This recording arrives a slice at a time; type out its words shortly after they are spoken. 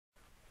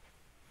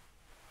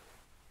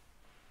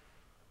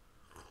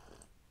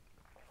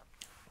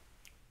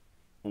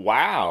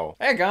Wow.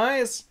 Hey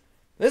guys,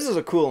 this is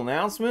a cool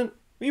announcement.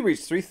 We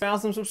reached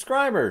 3,000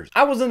 subscribers.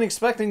 I wasn't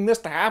expecting this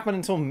to happen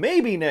until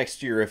maybe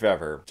next year, if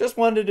ever. Just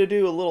wanted to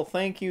do a little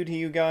thank you to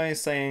you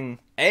guys saying,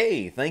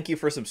 hey, thank you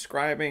for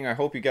subscribing. I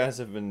hope you guys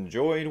have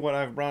enjoyed what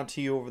I've brought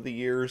to you over the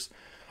years.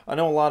 I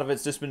know a lot of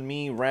it's just been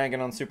me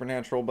ragging on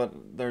Supernatural,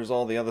 but there's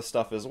all the other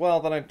stuff as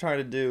well that I try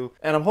to do.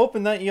 And I'm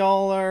hoping that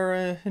y'all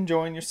are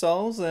enjoying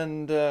yourselves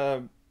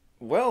and,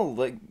 well,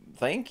 like,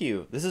 thank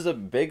you. This is a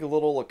big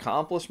little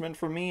accomplishment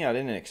for me. I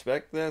didn't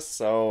expect this,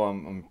 so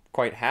I'm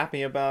quite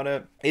happy about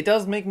it. It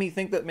does make me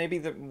think that maybe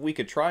that we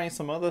could try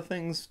some other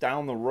things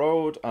down the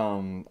road.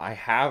 I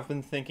have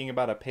been thinking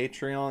about a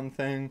Patreon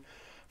thing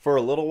for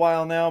a little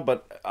while now,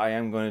 but I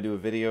am going to do a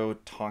video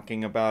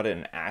talking about it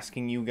and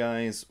asking you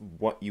guys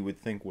what you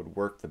would think would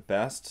work the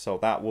best, so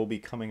that will be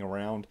coming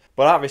around.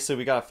 But obviously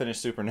we gotta finish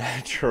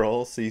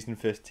Supernatural season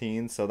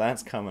 15, so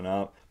that's coming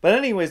up. But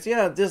anyways,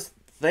 yeah, just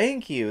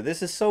thank you.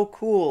 This is so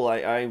cool.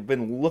 I've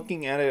been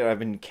looking at it. I've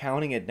been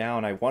counting it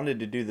down. I wanted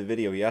to do the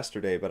video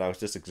yesterday, but I was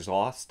just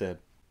exhausted.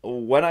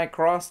 When I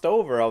crossed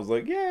over, I was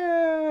like,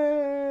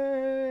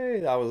 yay!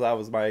 That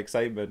was my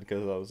excitement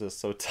because I was just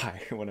so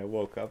tired when I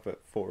woke up at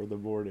 4 in the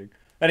morning.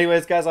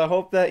 Anyways, guys, I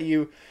hope that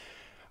you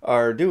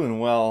are doing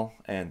well,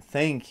 and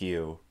thank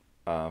you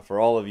for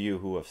all of you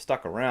who have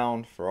stuck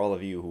around, for all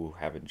of you who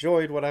have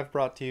enjoyed what I've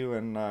brought to you,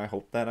 and I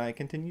hope that I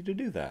continue to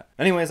do that.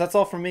 Anyways, that's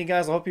all from me,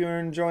 guys. I hope you are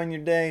enjoying your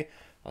day.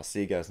 I'll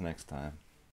see you guys next time.